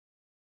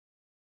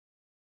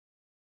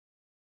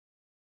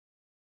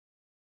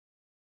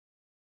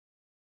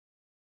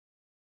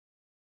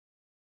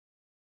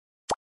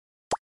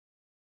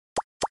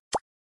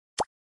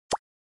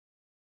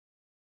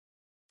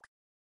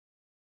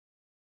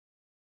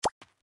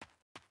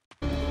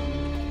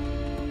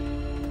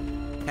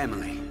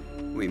Emily,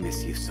 we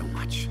miss you so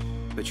much.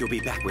 But you'll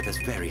be back with us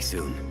very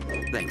soon.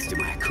 Thanks to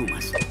my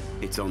Akumas.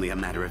 It's only a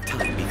matter of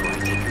time before I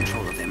take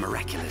control of their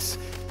Miraculous.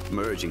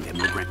 Merging them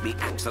will grant me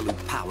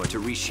absolute power to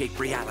reshape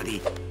reality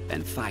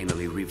and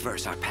finally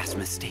reverse our past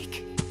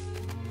mistake.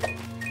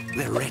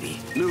 They're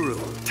ready.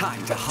 Nuru,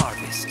 time to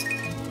harvest.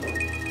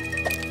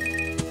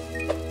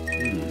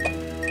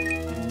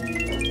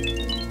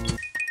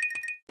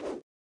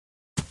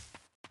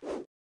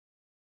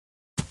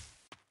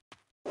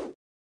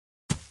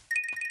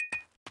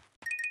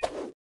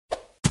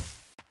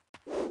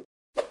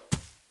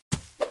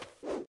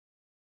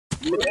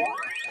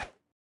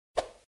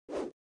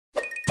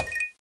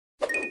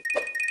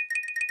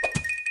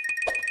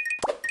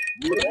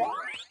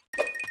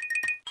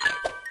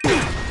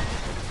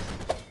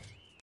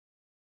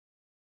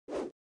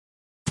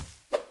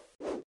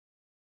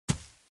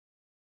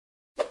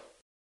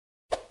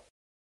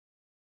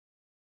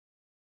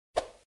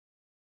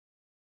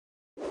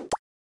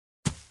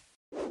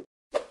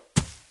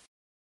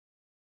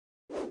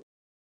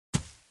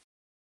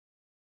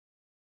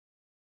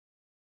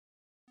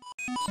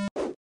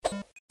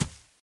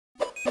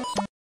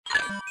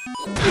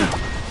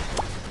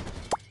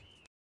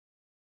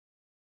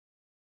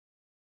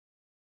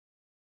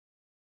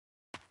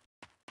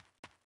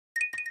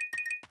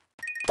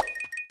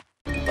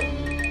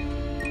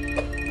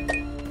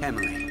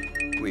 Emily,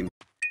 we...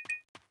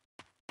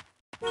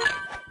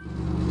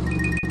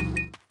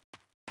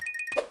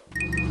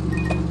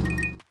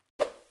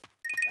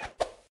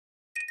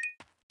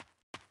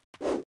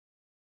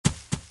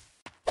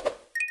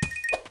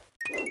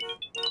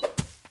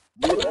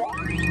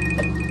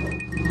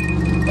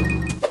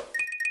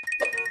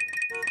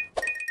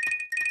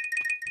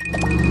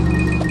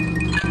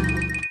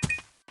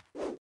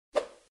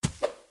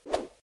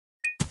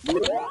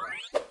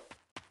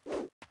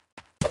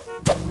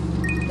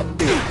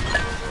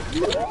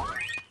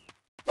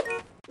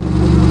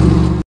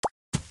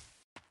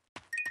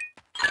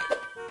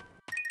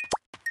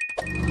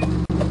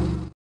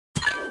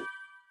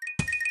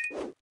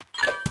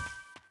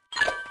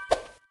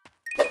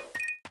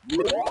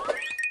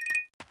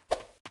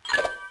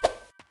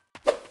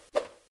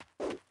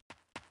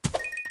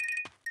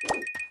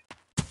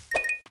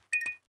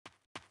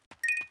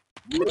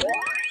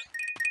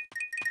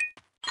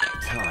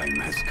 Time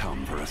has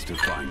come for us to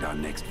find our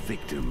next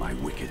victim, my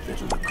wicked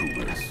little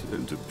Akumas,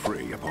 and to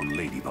prey upon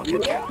Ladybug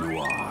and Cat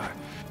Noir.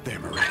 Their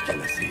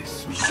Miraculous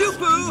is...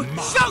 Shupu!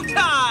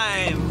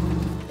 Showtime!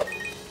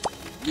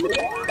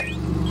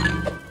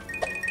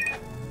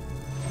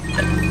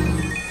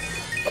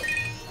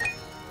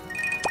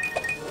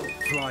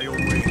 Fly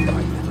away,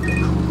 my little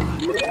Akuma,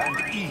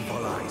 and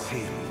evilize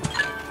him.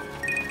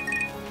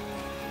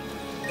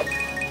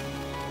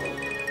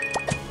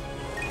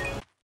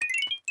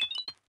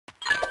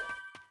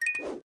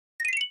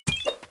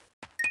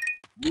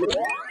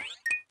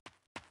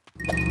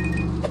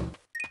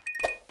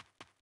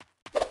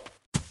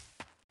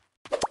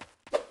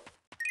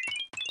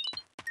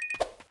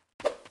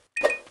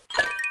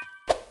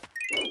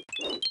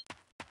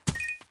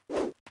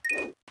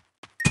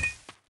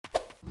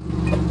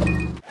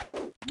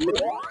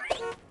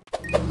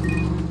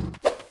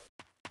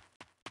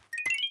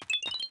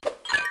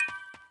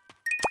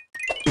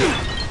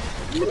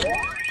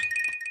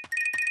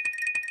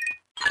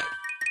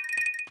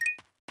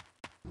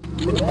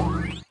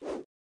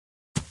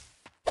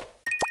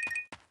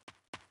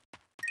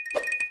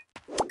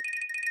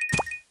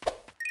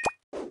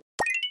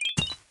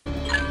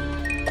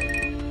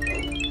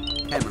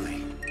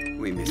 Emily,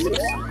 we miss you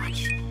so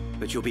much.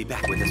 But you'll be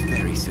back with us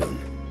very soon.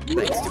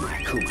 Thanks to my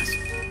Akumas.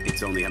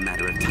 It's only a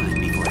matter of time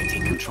before I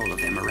take control of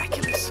their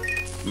Miraculous.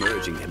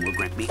 Merging them will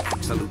grant me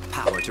absolute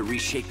power to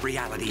reshape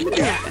reality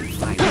and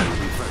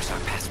finally reverse our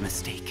past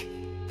mistake.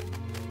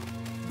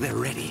 They're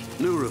ready.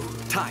 Nuru,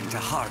 time to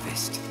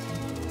harvest.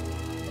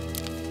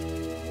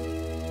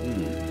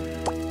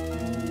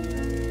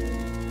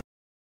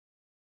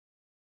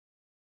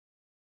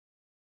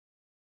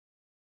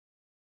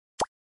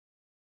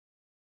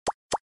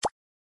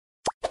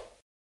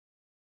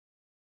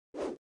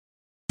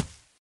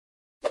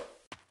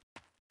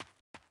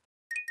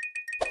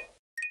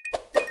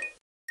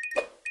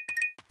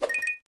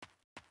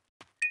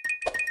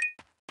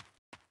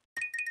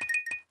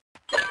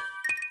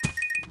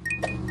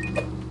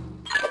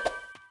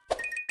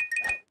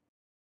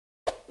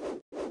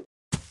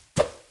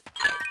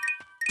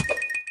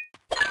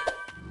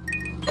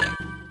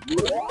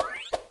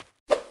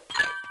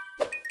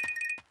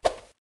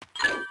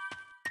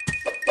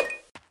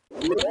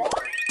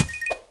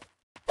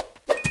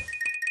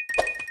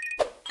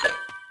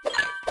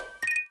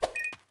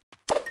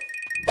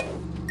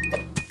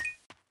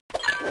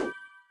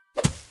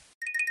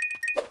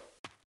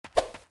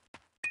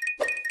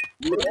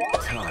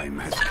 Time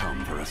has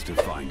come for us to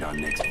find our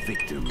next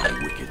victim, my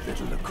wicked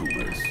little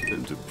Akumas,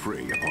 and to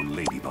prey upon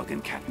Ladybug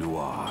and Cat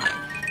Noir.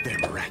 Their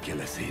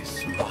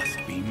Miraculouses must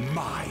be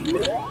mine.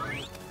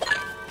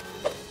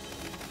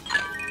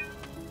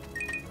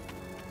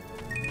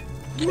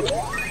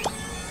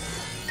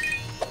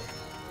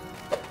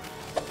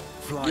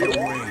 Fly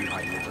away,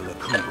 my little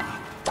Akuma,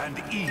 and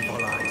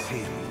evilize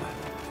him.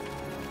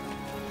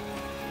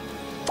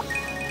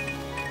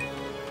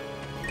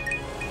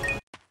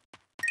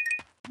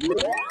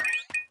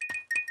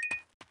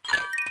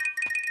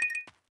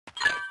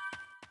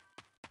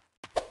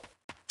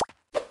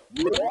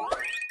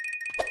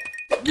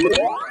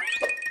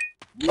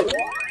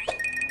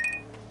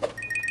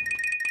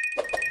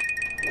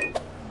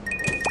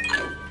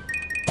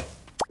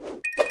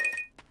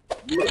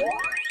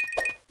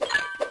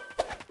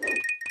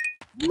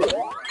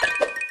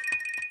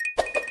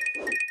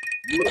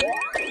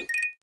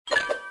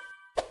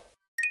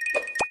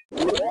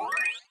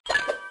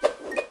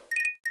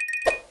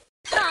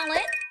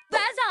 Pollen,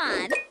 buzz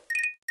on.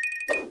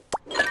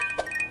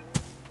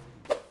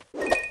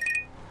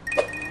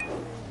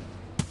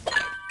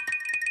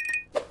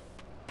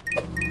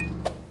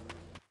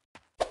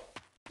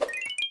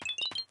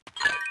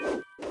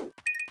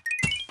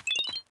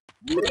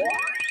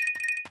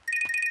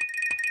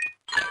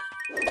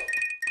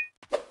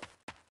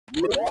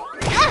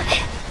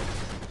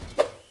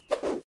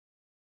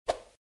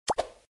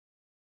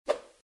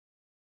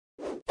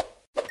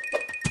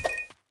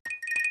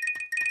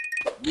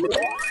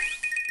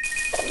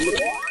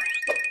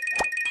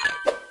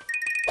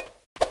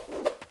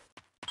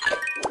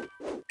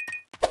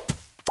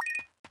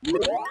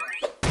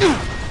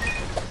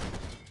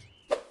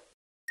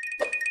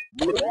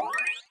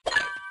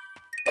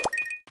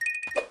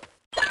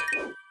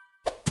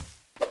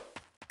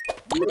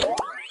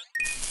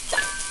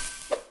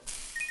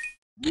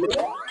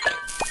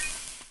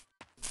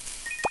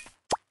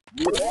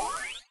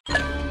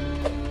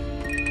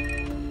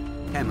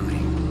 Emily,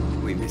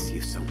 we miss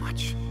you so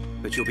much.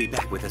 But you'll be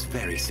back with us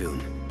very soon.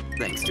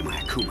 Thanks to my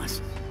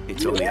Akumas.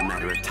 It's only a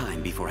matter of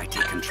time before I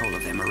take control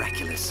of their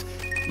Miraculous.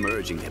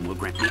 Merging them will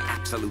grant me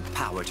absolute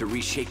power to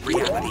reshape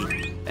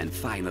reality and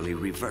finally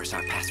reverse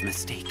our past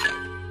mistake.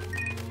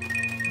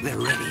 They're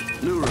ready.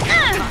 Nuru,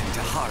 time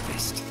to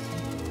harvest.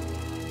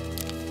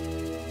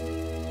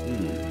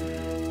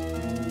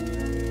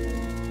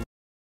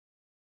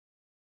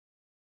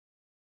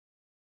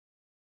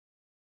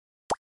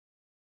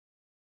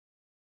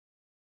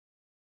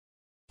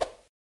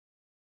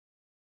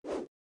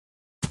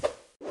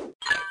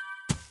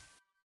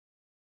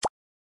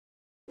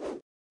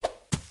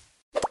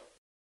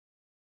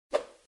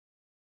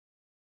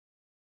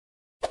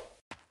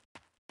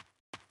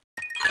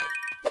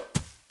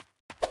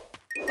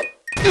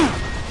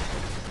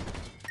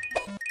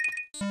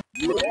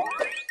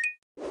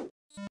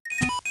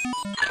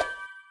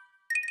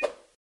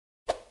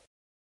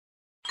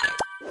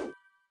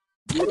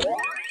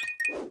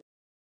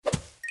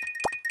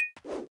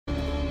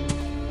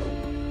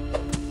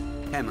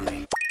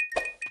 Emily.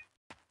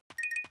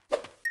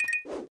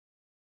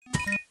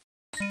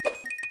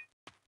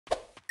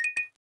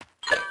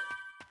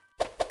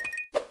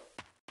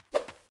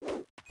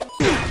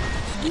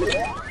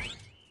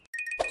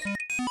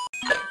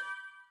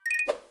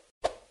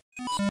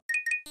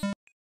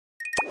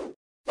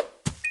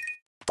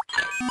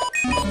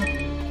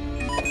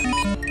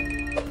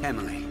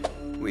 Emily,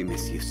 we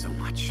miss you so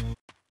much.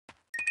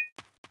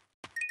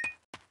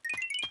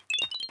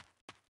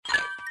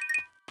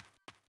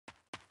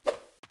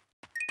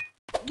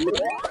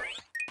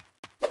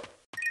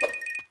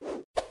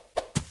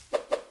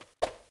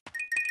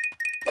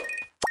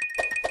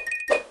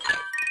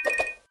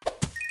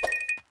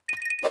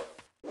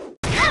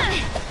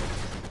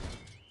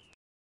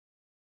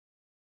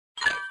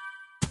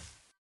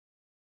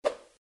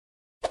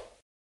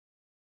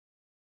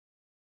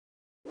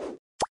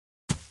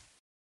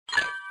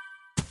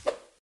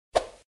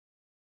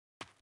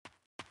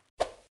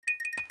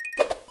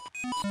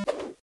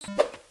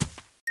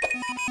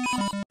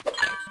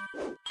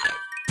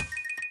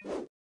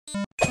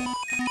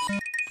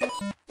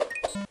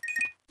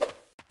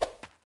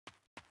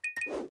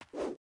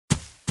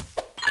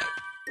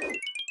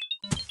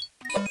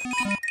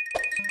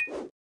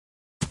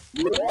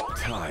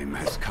 Time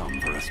has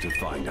come for us to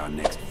find our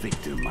next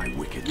victim, my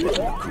wicked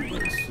little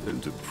Akumas,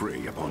 and to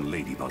prey upon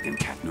Ladybug and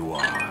Cat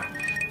Noir.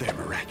 Their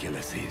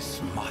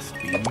Miraculouses must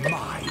be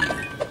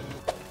mine.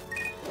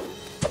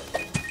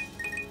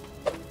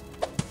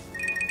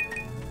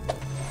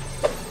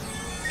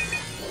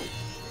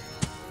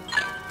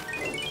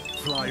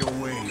 Fly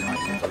away,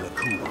 my little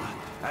Akuma,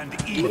 and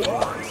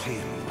evilize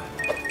him.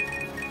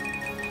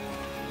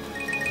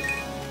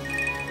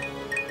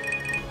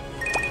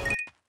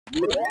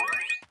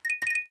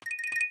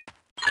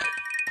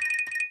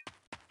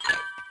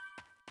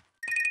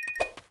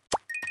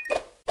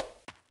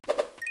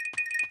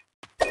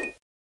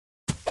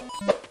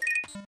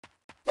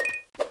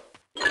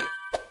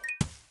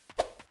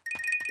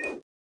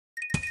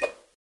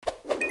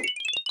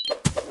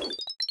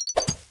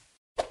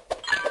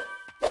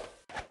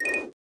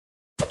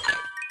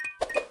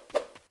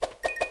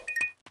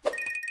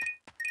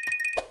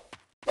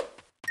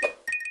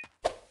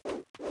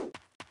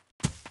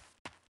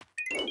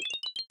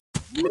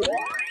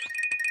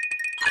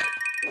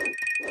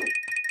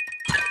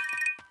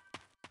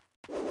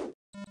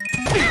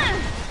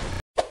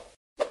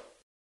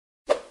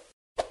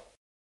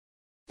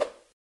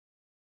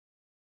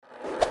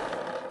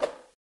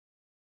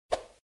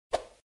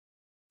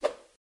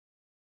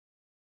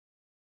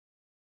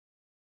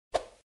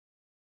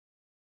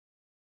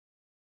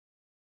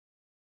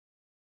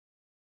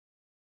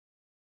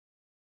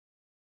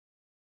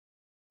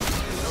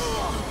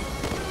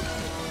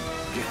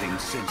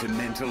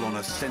 sentimental on a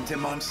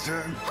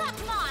sentimonster? Hawk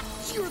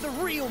Moth! You're the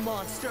real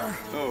monster.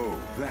 Oh,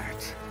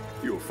 that.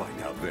 You'll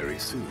find out very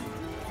soon.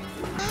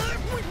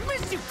 We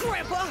miss you,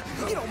 Grandpa!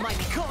 You don't mind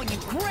me calling you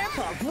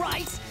Grandpa,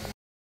 right?